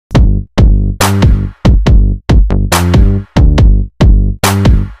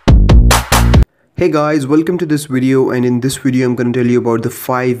Hey guys, welcome to this video, and in this video I'm going to tell you about the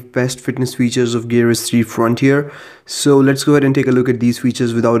 5 best fitness features of Gear S3 Frontier. So let's go ahead and take a look at these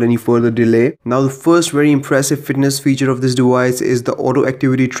features without any further delay. Now the first very impressive fitness feature of this device is the auto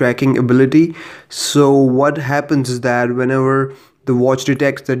activity tracking ability. So what happens is that whenever the watch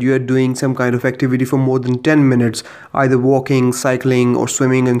detects that you are doing some kind of activity for more than 10 minutes, either walking, cycling or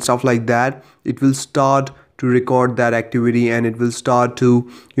swimming and stuff like that, it will start to record that activity and it will start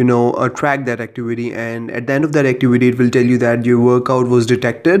to track that activity, and at the end of that activity it will tell you that your workout was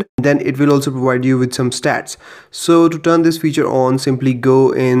detected. Then it will also provide you with some stats. So to turn this feature on, simply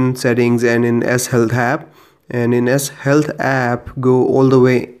go in settings and in S Health app, and in S Health app go all the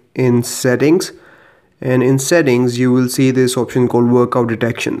way in settings, and in settings you will see this option called workout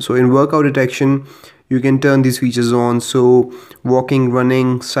detection. So in workout detection you can turn these features on. So walking,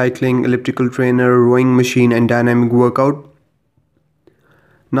 running, cycling, elliptical trainer, rowing machine and dynamic workout.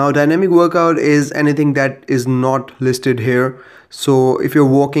 Now dynamic workout is anything that is not listed here. So if you're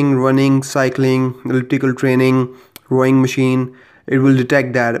walking, running, cycling, elliptical training, rowing machine, it will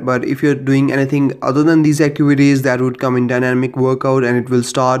detect that. But if you're doing anything other than these activities, that would come in dynamic workout and it will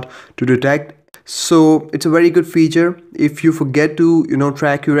start to detect. So it's a very good feature. If you forget to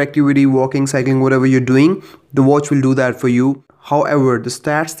track your activity, walking, cycling, whatever you're doing, the watch will do that for you. However, the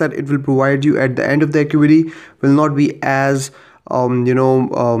stats that it will provide you at the end of the activity will not be as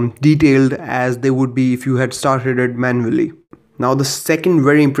detailed as they would be if you had started it manually. Now the second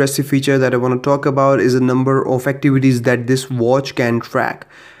very impressive feature that I want to talk about is the number of activities that this watch can track,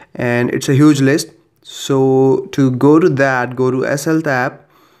 and it's a huge list. So to go to that, go to S Health app,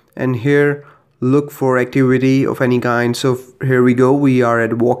 and here look for activity of any kind. So here we go, we are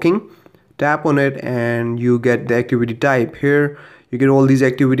at walking. Tap on it and you get the activity type. Here you get all these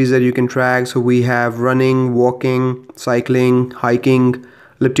activities that you can track. So we have running, walking, cycling, hiking,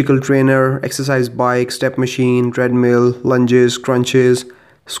 elliptical trainer, exercise bike, step machine, treadmill, lunges, crunches,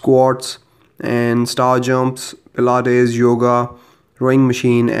 squats and star jumps, pilates, yoga, rowing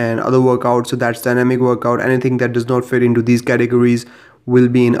machine and other workouts. So that's dynamic workout. Anything that does not fit into these categories will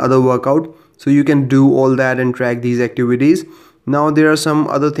be in other workout. So you can do all that and track these activities. Now there are some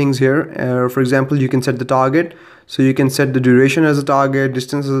other things here. For example, you can set the target. So you can set the duration as a target,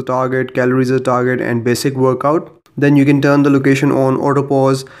 distance as a target, calories as a target and basic workout. Then you can turn the location on auto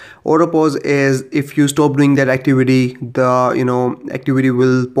pause. Auto pause is if you stop doing that activity, the activity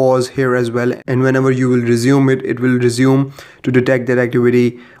will pause here as well, and whenever you will resume it, it will resume to detect that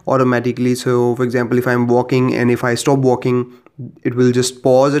activity automatically. So for example, if I'm walking and if I stop walking, it will just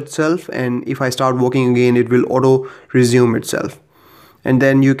pause itself, and if I start walking again, it will auto resume itself. And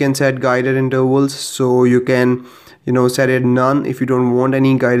then you can set guided intervals. So you can set it none if you don't want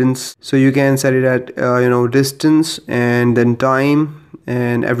any guidance. So you can set it at distance and then time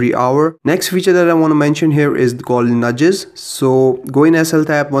and every hour. Next feature that I want to mention here is called nudges. So go in S Health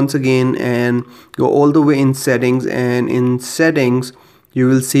app once again and go all the way in settings, and in settings you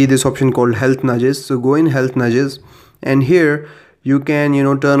will see this option called health nudges. So go in health nudges, and here you can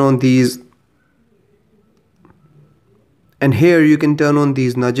turn on these, and here you can turn on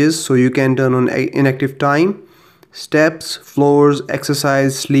these nudges. So you can turn on inactive time, steps, floors,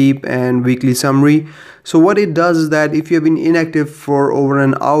 exercise, sleep and weekly summary. So what it does is that if you have been inactive for over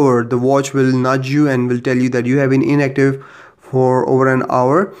an hour, the watch will nudge you and will tell you that you have been inactive for over an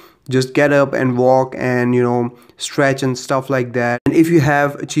hour. Just get up and walk and stretch and stuff like that. And if you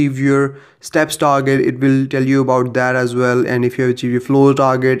have achieved your steps target, it will tell you about that as well. And if you have achieved your floor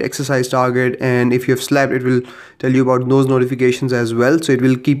target, exercise target, and if you have slept, it will tell you about those notifications as well. So it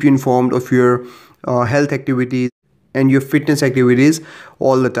will keep you informed of your health activities and your fitness activities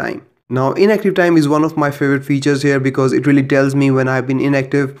all the time. Now inactive time is one of my favorite features here, because it really tells me when I've been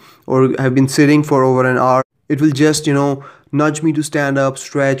inactive or have been sitting for over an hour. It will just nudge me to stand up,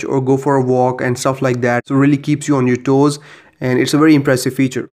 stretch or go for a walk and stuff like that. So really keeps you on your toes, and it's a very impressive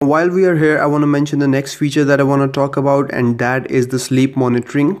feature. While we are here, I want to mention the next feature that I want to talk about, and that is the sleep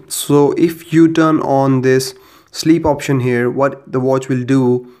monitoring. So if you turn on this sleep option here, what the watch will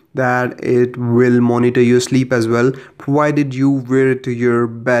do, that it will monitor your sleep as well, provided you wear it to your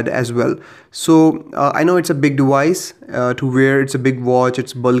bed as well. So I know it's a big device to wear, it's a big watch,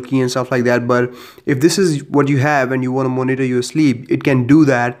 it's bulky and stuff like that, but if this is what you have and you want to monitor your sleep, it can do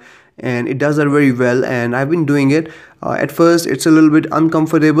that, and it does that very well. And I've been doing it. At first it's a little bit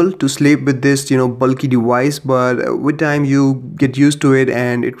uncomfortable to sleep with this bulky device, but with time you get used to it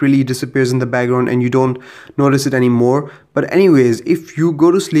and it really disappears in the background and you don't notice it anymore. But anyways, if you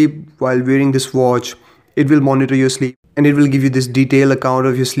go to sleep while wearing this watch, it will monitor your sleep and it will give you this detailed account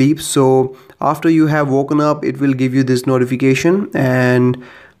of your sleep. So after you have woken up, it will give you this notification, and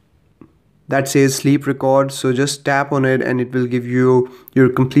that says sleep record. So just tap on it and it will give you your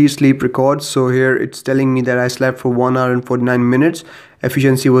complete sleep record. So here it's telling me that I slept for 1 hour and 49 minutes.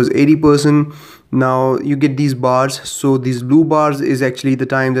 Efficiency was 80%. Now you get these bars. So these blue bars is actually the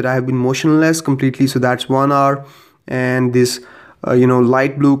time that I have been motionless completely, so that's 1 hour. And this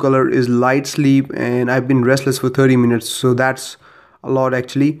light blue color is light sleep, and I've been restless for 30 minutes, so that's a lot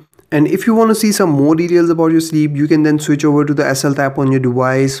actually. And if you want to see some more details about your sleep, you can then switch over to the SL app on your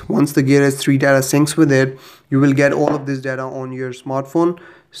device. Once the Gear S3 data syncs with it, you will get all of this data on your smartphone.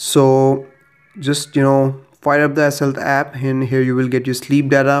 So just fire up the SL app, and here you will get your sleep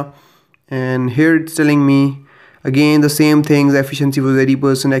data. And here it's telling me again the same things. Efficiency was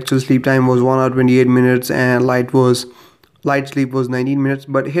 80%, actual sleep time was 1 hour 28 minutes, and light sleep was 19 minutes.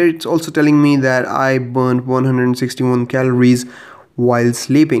 But here it's also telling me that I burned 161 calories while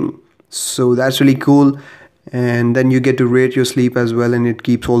sleeping, so that's really cool. And then you get to rate your sleep as well, and it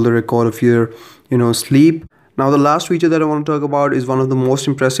keeps all the record of your sleep. Now the last feature that I want to talk about is one of the most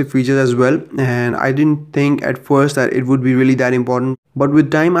impressive features as well, and I didn't think at first that it would be really that important, but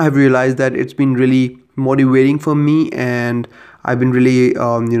with time I have realized that it's been really motivating for me, and I've been really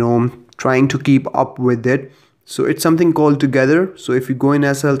trying to keep up with it. So it's something called Together. So if you go in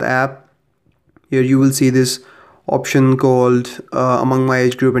SL app, here you will see this option called Among My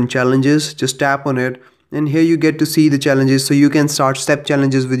Age Group and Challenges. Just tap on it, and here you get to see the challenges. So you can start step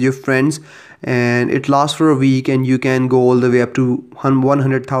challenges with your friends, and it lasts for a week, and you can go all the way up to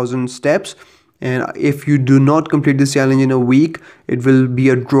 100,000 steps. And if you do not complete this challenge in a week, it will be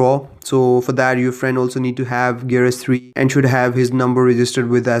a draw. So for that, your friend also need to have Gear S3 and should have his number registered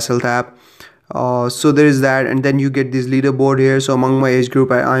with the SL app. So there is that, and then you get this leaderboard here. So among my age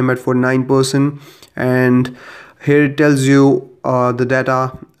group, I'm at 49%, and here it tells you the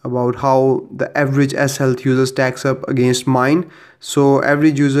data about how the average S Health user stacks up against mine. So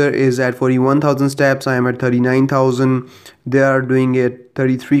average user is at 41,000 steps, I am at 39,000. They are doing it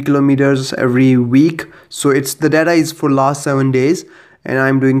 33 kilometers every week. So it's the data is for last 7 days, and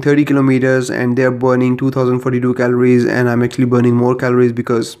I'm doing 30 kilometers, and they're burning 2042 calories, and I'm actually burning more calories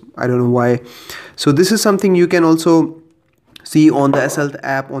because I don't know why. So this is something you can also see on the SL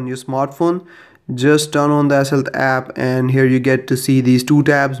app on your smartphone. Just turn on the SL app, and here you get to see these two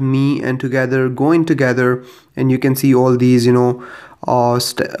tabs, Me and Together. Go in Together, and you can see all these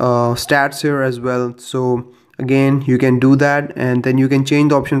stats here as well. So again, you can do that, and then you can change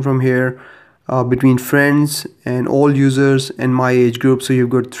the option from here between friends and all users and my age group. So you've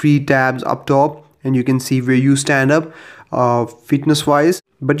got 3 tabs up top, and you can see where you stand up fitness wise.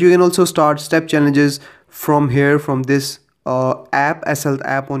 But you can also start step challenges from here, from this app, SL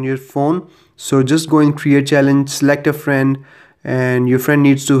app on your phone. So just go and create challenge, select a friend, and your friend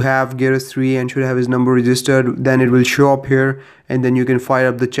needs to have Gear S3 and should have his number registered. Then it will show up here, and then you can fire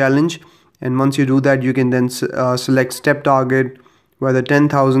up the challenge. And once you do that, you can then select step target, whether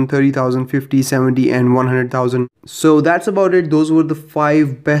 10,000, 30,000, 50, 70, and 100,000. So that's about it. Those were the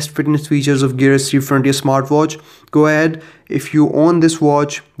 5 best fitness features of Gear S3 Frontier smartwatch. Go ahead, if you own this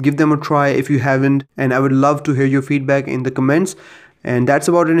watch, give them a try if you haven't, and I would love to hear your feedback in the comments. And that's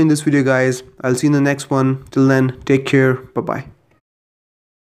about it in this video, guys. I'll see you in the next one. Till then, take care. Bye bye.